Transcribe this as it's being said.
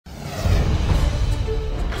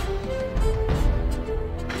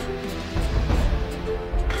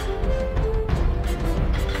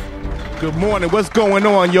Good morning. What's going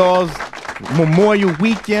on, y'all? Memorial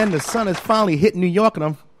weekend. The sun has finally hit New York,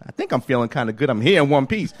 and I think I'm feeling kind of good. I'm here in one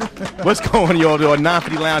piece. What's going on, y'all?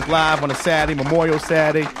 950 Lounge Live on a Saturday, Memorial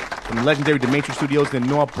Saturday, from the legendary Demetri Studios in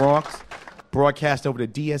North Bronx. Broadcast over the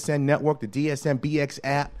DSN Network, the DSN BX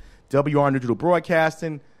app, WR Digital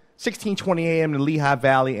Broadcasting, 1620 a.m. in the Lehigh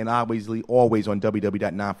Valley, and obviously always on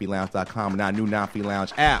www.950lounge.com and our new 950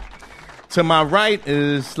 Lounge app. To my right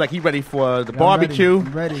is like he ready for the barbecue.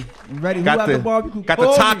 I'm ready. Got the barbecue? Got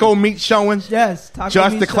the taco meat showing. Yes, taco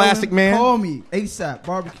Just meat the classic showing. man. Call me ASAP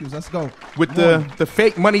barbecues. Let's go. With the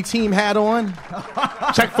fake money team hat on.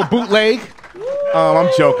 Check for bootleg. I'm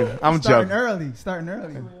joking. Starting early.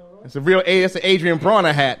 It's it's an Adrian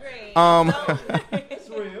Bronner hat. It's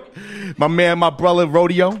real. My brother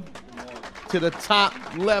Rodeo. To the top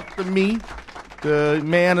left of me. The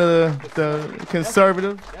man of the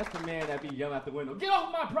conservative. That's the man that be yelling out the window. Get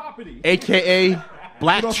off my property. AKA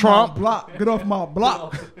Black Trump. Get off my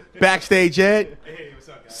block. Backstage Ed. Hey, what's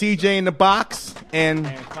up, guys? CJ in the box. And,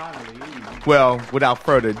 finally, well, without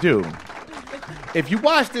further ado, if you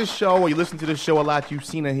watch this show or you listen to this show a lot, you've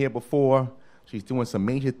seen her here before. She's doing some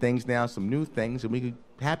major things now, some new things, and we're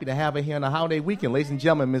happy to have her here on the holiday weekend. Ladies and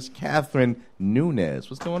gentlemen, Miss Catherine Nunez.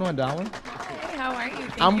 What's going on, darling? Hey, how are you?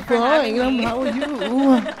 Thank I'm you for having fine. me. How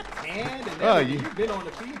are you? you've been on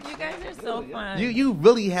the beach. You guys are so fun. You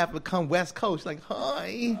really have become West Coast. Like,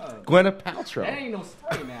 hi, Gwyneth Paltrow. That ain't no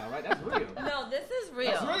spray now, right? That's real. No, this is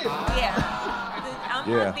real. That's real. Yeah. I'm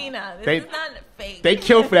Latina. This is not fake. They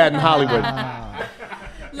kill for that in Hollywood.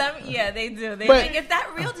 They do. They But- like, is that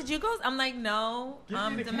real? Did you go? I'm like, no.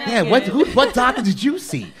 Dominican. Yeah, what doctor did you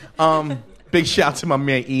see? Big shout to my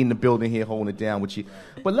man E in the building here holding it down with you.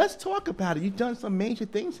 But let's talk about it. You've done some major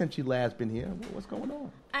things since you last been here. What's going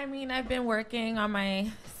on? I mean, I've been working on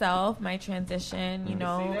myself, my transition,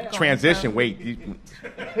 going Transition,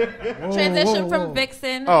 Transition from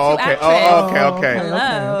vixen Oh, to okay. actress. Okay.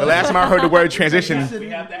 Hello. The last time I heard the word transition,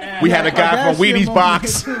 we had a guy from Wheaties Kardashian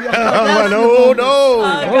box. moment. I was like, oh, no. Oh,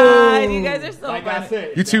 God. You guys are so Like I funny.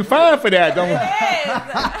 said. You're too fine for that.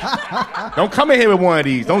 Don't come in here with one of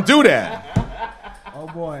these. Don't do that. Oh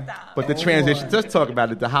boy. But the transition, let's talk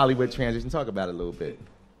about it. The Hollywood transition. Talk about it a little bit.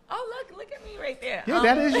 Oh, look at me right there. Yeah,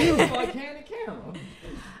 that is you.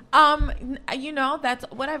 That's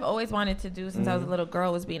what I've always wanted to do since I was a little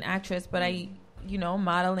girl, was be an actress. But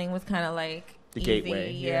modeling was kind of like The easy.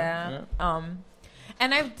 gateway. Yeah.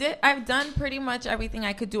 And I've done pretty much everything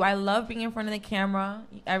I could do. I love being in front of the camera.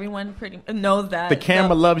 Everyone pretty knows that. The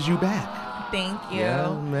camera loves you back. Thank you.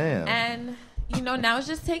 Yeah, man. And now it's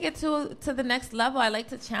just take it to the next level. I like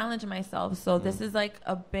to challenge myself. So this is like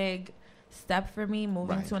a big step for me,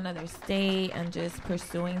 moving to another state and just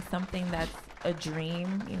pursuing something that's a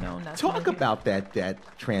dream, Talk about that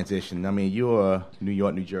transition. I mean, you're a New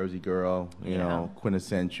York, New Jersey girl, you know,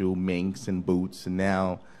 quintessential minks and boots, and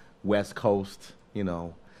now West Coast,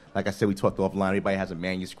 Like I said, we talked offline. Everybody has a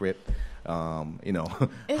manuscript.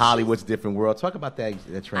 Hollywood's a different world. Talk about that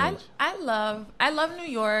change. I love New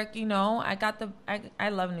York. I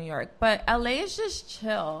love New York, but LA is just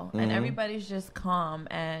chill and everybody's just calm,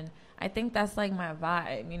 and I think that's like my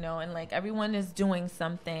vibe, and like everyone is doing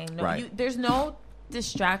something. There's no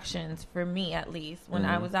distractions for me, at least. When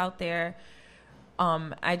I was out there,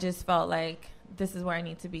 I just felt like this is where I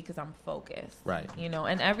need to be because I'm focused. Right.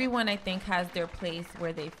 And everyone, I think, has their place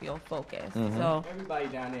where they feel focused. So everybody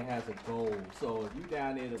down there has a goal. So if you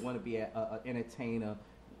down there that want to be an entertainer,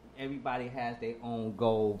 everybody has their own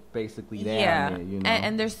goal basically down there.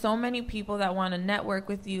 And there's so many people that want to network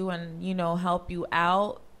with you and, help you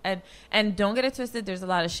out. And don't get it twisted, there's a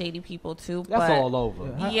lot of shady people too. That's all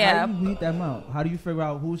over. How do you weed them out? How do you figure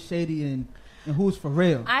out who's shady and who's for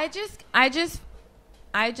real?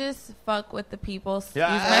 I just fuck with the people. Excuse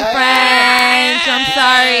my French. I'm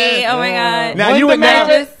sorry. Oh my God. Now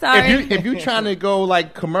if you trying to go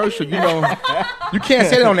like commercial, you can't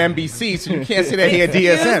say that on NBC, so you can't say that here at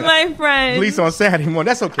DSN. Excuse my French. At least on Saturday morning.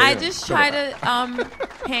 That's okay. I just try to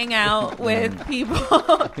hang out with people.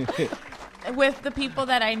 With the people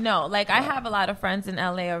that I know. Like, I have a lot of friends in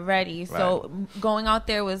LA already, so going out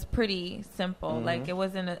there was pretty simple. Like, it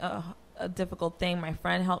wasn't a difficult thing. My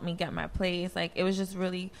friend helped me get my place. Like, it was just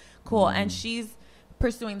really cool. And she's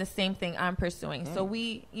pursuing the same thing I'm pursuing. So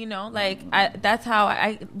we, that's how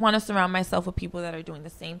I want to surround myself with people that are doing the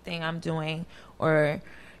same thing I'm doing, or,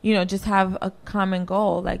 just have a common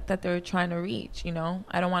goal, like, that they're trying to reach, I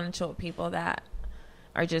don't want to chill with people that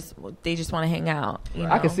they just want to hang out.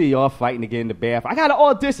 I can see y'all fighting to get in the bath. I got an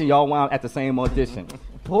audition. Y'all wound at the same audition.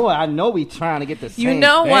 Boy, I know we trying to get the same thing.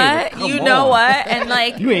 What? What? And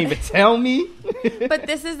like, you ain't even tell me. But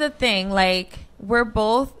this is the thing. Like, we're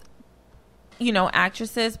both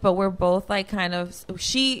actresses, but we're both like kind of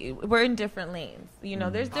we're in different lanes.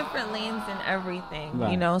 There's different lanes in everything.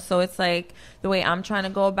 Right. So it's like the way I'm trying to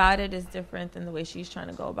go about it is different than the way she's trying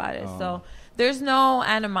to go about it. So there's no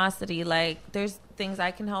animosity. Like there's things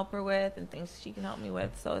I can help her with and things she can help me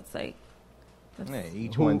with. So it's like.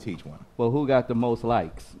 Each one teach one. Well, who got the most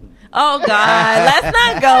likes? Oh God, let's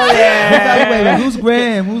not go there. Who's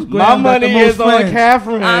Graham? My money is on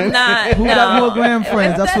Catherine. I'm not. Who got more Graham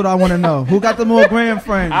friends? That's what I want to know. Who got the more Graham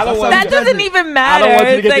friends? That doesn't even matter. I don't want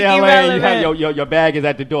you to get it's to like LA and you irrelevant. have your bag is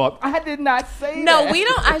at the door. I did not say that. No, we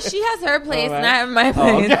don't. She has her place All right. and I have my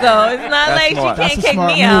place. So it's not That's like smart. she That's can't a kick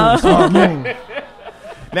smart me move. out. Smart move.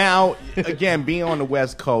 Now, again, being on the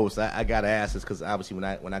West Coast, I gotta ask this because obviously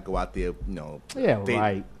when I go out there, Yeah, they-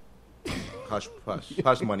 right. hush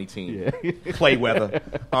money team, Yeah. play weather.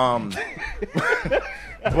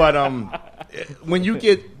 But when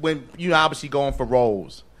you obviously going for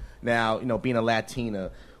roles now, being a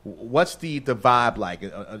Latina, what's the vibe like?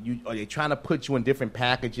 Are they trying to put you in different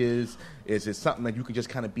packages? Is it something that you can just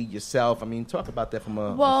kind of be yourself? I mean, talk about that from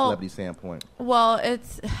a celebrity standpoint. Well,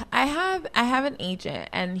 I have an agent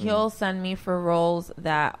and he'll send me for roles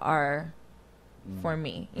that are for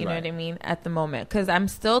me. You know what I mean? At the moment, because I'm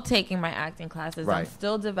still taking my acting classes. Right. I'm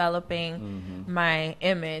still developing my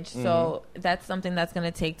image. So that's something that's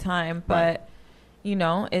going to take time. But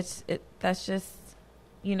that's just.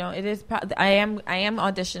 It is. I am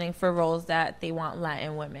auditioning for roles that they want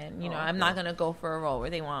Latin women. I'm not gonna go for a role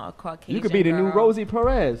where they want a Caucasian. You could be the new girl. Rosie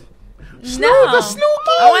Perez. No,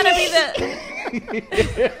 I want to be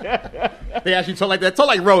the. They actually talk like that. Talk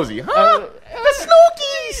like Rosie, huh? The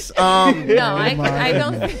Snookies. No, I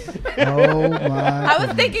don't. Oh my! I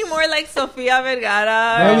was thinking more like Sofia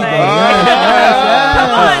Vergara. There you Like, go.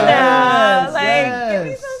 come on now, Yes. give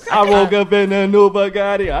me some I woke up in a new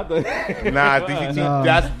Bugatti. Nah,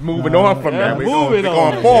 that's moving on from that. We're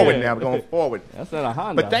going forward now. We're going forward. That's not a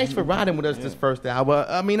Honda. But thanks for riding with us this first hour.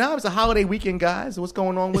 I mean, how was the holiday weekend, guys? What's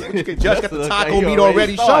going on? What you just got the taco meat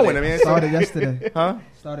already showing. I mean, Started yesterday. huh?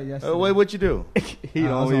 Started yesterday. What'd you do? He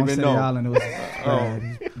I was don't on even City know. Island. It was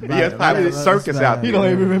Yeah, it's probably a circus out there. He don't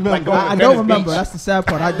even remember. Like going to I Venice don't remember. Beach. That's the sad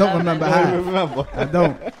part. I don't remember how. remember. I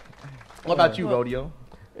don't. What about you, Rodeo?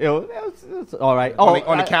 It's all right.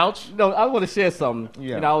 On the couch? No, I want to share something.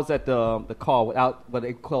 Yeah. I was at the car without what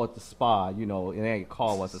they call it the spa. It ain't a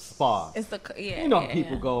car, was a spa. It's the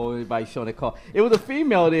People go, everybody showing their car. It was a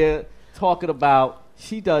female there talking about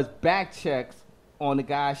she does back checks on the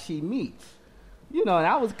guys she meets. And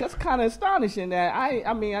that's kind of astonishing that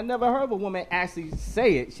I mean, I never heard of a woman actually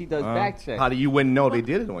say it. She does back checks. How do you wouldn't know they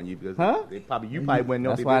did it on you? Because you probably wouldn't know.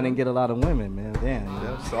 That's they why I did didn't get a lot of women, man. Damn.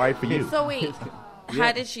 Yeah, sorry for you. So wait,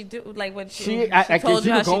 how did she do? Like when she I told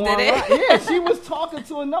you how she did it? Yeah, she was talking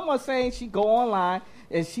to a number saying she go online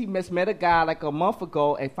and she met a guy like a month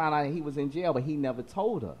ago and found out he was in jail, but he never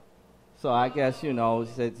told her. So I guess, she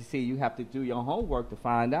said, see, you have to do your homework to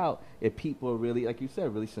find out if people are really, like you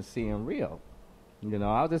said, really sincere and real.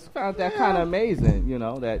 I just found that kind of amazing,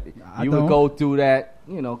 that you would go through that,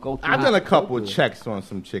 go through I've done a couple of checks on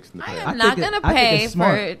some chicks in the I past. am not gonna pay for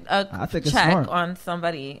I think a it's check smart. on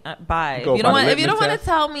somebody by. Go If you don't by the want, if you don't litmus want to test?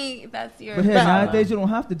 tell me that's your. But here, nowadays you don't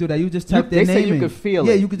have to do that. You just type They their say name you in. could feel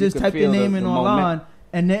Yeah, it. you could You just could type their feel name the in moment. online,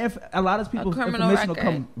 and then if a lot of people's criminal information will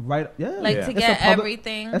record. come right. Yeah, Like Yeah. to It's get a public-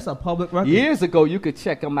 everything. That's a public record. Years ago, you could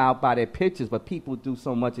check them out by their pictures, but people do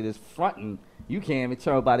so much of this fronting, you can't even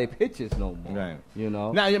tell by their pictures no more. Right.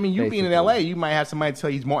 Now, I mean, you being in basically. L.A., you might have somebody tell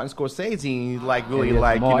you he's Martin Scorsese, and you really Yeah,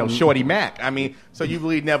 like, Martin. Shorty Mac. I mean, so you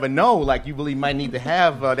really never know. Like, you really might need to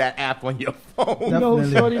have that app on your phone. You know who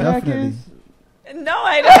Shorty Mac Definitely. is? No,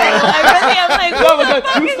 I don't. I'm like, No, who the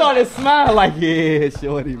because fuck you is- started smiling like, yeah,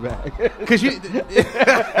 Shorty Mac. Because you.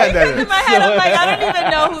 in my head, I'm like, I don't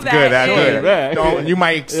even know who that Good, is. that's good. Right. Don't, you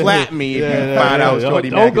might slap me if you Yeah, find out yeah. Shorty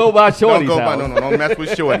Don't Mac. go by Shorty's Don't go by, house. don't mess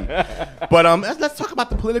with Shorty. But let's talk about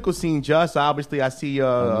the political scene, Just. Obviously, I see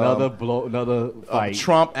Another fight.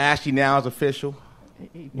 Trump actually now is official.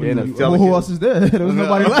 Been Well, Well, who else is there? There was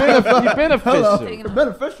nobody there. You've been Hello. official. It's been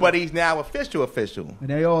official. But he's now official. And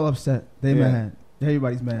they all upset. They Yeah. mad.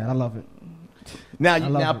 Everybody's mad. I love it. Now,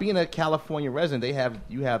 love it. being a California resident,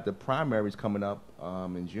 you have the primaries coming up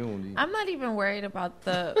in June. I'm not even worried about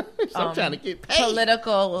the I'm trying to get paid.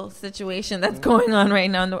 political situation that's going on right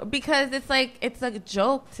now because it's a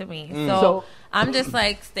joke to me. So- I'm just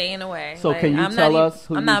like staying away. So Like, can you I'm tell not us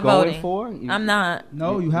who I'm you're not going voting. for? I'm not.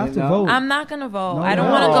 No, you have to No. vote. I'm not gonna vote. No, I don't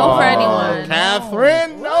no. want to go for anyone.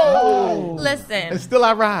 Catherine, no. Listen, And still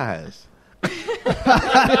I rise. There's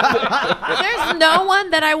no one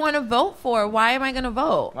that I want to vote for. Why am I going to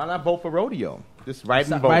vote? Why not vote for Rodeo? Just write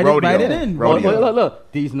and vote Write Rodeo. it in. Rodeo.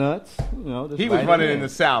 Look, these nuts. You know, just He was write running it in the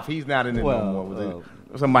South. He's not in it Well, no more. Was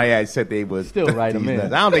it? Somebody had said they was Still write him these in.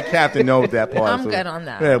 nuts. I don't think Captain knows that part. I'm good on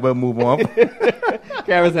that. Yeah, we'll move on.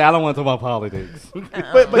 Karen said, I don't want to talk about politics.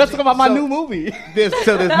 but Let's talk about my so- new movie. There's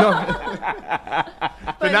no.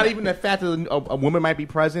 But not even the fact that a woman might be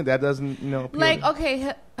president, that doesn't, appeal Like, to-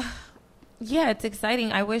 okay, yeah, it's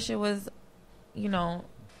exciting. I wish it was,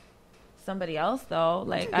 somebody else, though.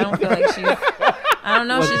 Like, I don't feel like I don't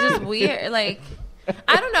know, she's just weird. Like,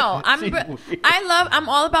 I don't know. I'm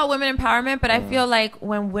all about women empowerment, but I feel like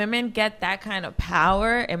when women get that kind of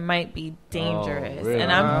power, it might be dangerous. really?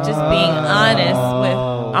 And I'm just being honest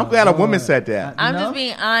with. I'm glad a woman said that. I'm just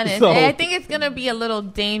being honest. So- And I think it's gonna be a little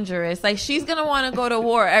dangerous. Like she's gonna want to go to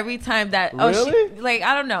war every time that. Really? Like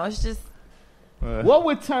I don't know. It's just. What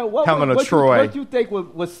would turn? Helena What Troy. you think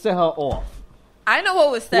would set her off? I know what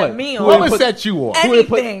would set What? me Who What off. would set you off?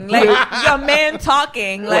 Anything like a man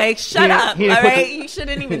talking, like shut up, he all didn't put right? You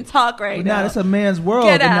shouldn't even talk right But now. now it's a man's world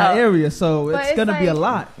Get in that out. area, so But it's it's gonna be a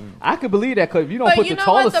like- lot. I could believe that because if you don't But put you the know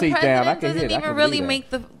taller what? The seat down, I president can hear doesn't that. I even can really believe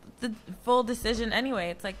that. make the full decision anyway.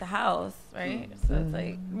 It's like the House, right? So it's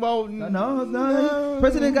like. Well, No,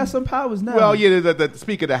 president got some powers now. Well, yeah, the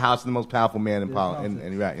Speaker of the House is the most powerful man in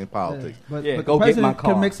politics. But, Yeah, but go the get my president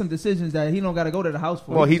car. can make some decisions that he don't got to go to the house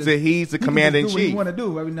for. Well, He he's can the just- commander in he can just do what chief. he want to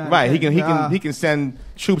do every night. Right, he can send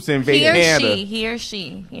troops to invade He or Canada. she, he or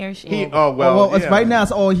she, he or she. It's right now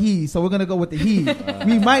it's all he, so we're gonna go with the he.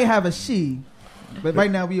 We might have a she, but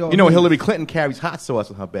right now we all. he. Hillary Clinton carries hot sauce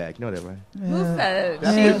in her bag. You know that, right? Who said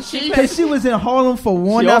Man, she because she was in Harlem for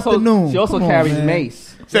one She also, afternoon. She also Come on, carries man. mace.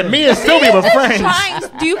 Said me and Sylvia were friends. trying?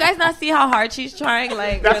 Do you guys not see how hard she's trying?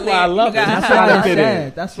 Like That's really, why I love you it. guys- That's Trying why to I fit said.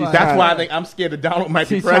 in. That's why. That's why I think I'm scared that Donald might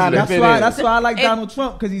be She's trying to president. That's fit why. in. That's why I like It- Donald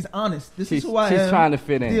Trump because he's honest. This is who I She's am. trying to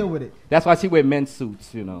fit in. Deal with it. That's why she wear men's suits,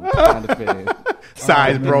 trying to fit in.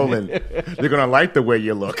 Size Brolin. You're gonna like the way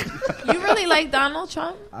you look. You really like Donald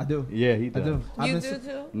Trump? I do. Yeah, he I does. do. You do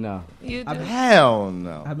too. No. You do. Hell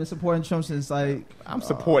no. I've been supporting Trump since like. I'm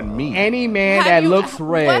supporting me. Any man Have that you- looks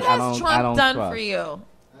red, What I has don't Trump done trust. for you?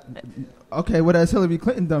 Okay, what has Hillary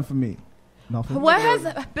Clinton done for me? Nothing. What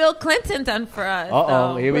has Bill Clinton done for us? Uh-oh,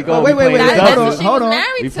 though? here we go. Wait, We wait, playing wait, the That's hold who on, she hold was on.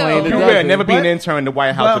 married We to. playing the You Doesn't. better never be an But- intern in the White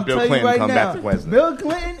But House I'm if Bill telling you Clinton right come now, back to president. Bill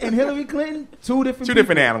Clinton and Hillary Clinton, two different Two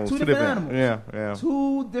different people. animals. Two different animals. Yeah.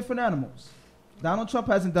 Two different animals. Donald Trump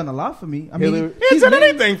hasn't done a lot for me. I Hillary- mean, He hasn't done made-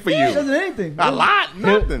 anything for He you. hasn't done anything. A lot?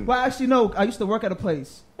 Nothing. Well, actually, no. I used to work at a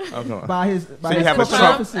place Okay. by his. So By you his have a corporate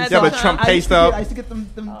Trump, offices. you have a So Trump I pay used to get- I stub. used to get them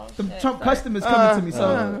shit, Trump sorry. customers coming to me.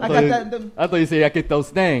 So I got that. Them, I thought you said I get those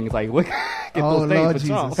things. Like, what? Get Oh, those things Lord for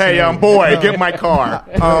Trump. Jesus. Hey, boy, get my car.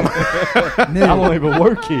 I don't even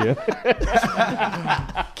work here.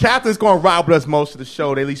 Catherine's going to ride with us most of the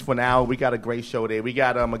show, at least for an hour. We got a great show there. We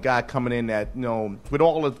got a guy coming in that, with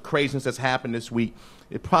all the craziness that's happened this week,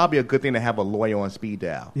 it's probably a good thing to have a lawyer on speed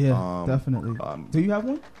dial. yeah, definitely. Do you have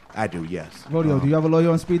one? I do, yes. Rodeo, do you have a lawyer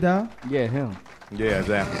on speed dial? Yeah, him. Yeah,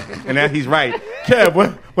 exactly. And that he's right.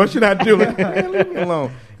 Kev, what should I do? Leave me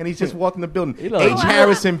alone. And he's just walking the building. He look- H.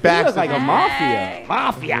 Harrison He Baxter. looks like a mafia. Hey.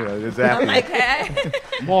 Mafia. Yeah, exactly. Like, hey.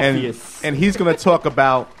 Morpheus. And he's going to talk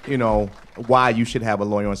about, why you should have a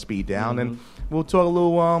lawyer on speed dial. And we'll talk a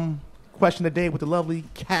little question of the day with the lovely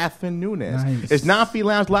Catherine Nunez. Nice. It's Non-Free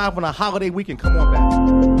Lounge Live on a holiday weekend. Come on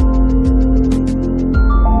back.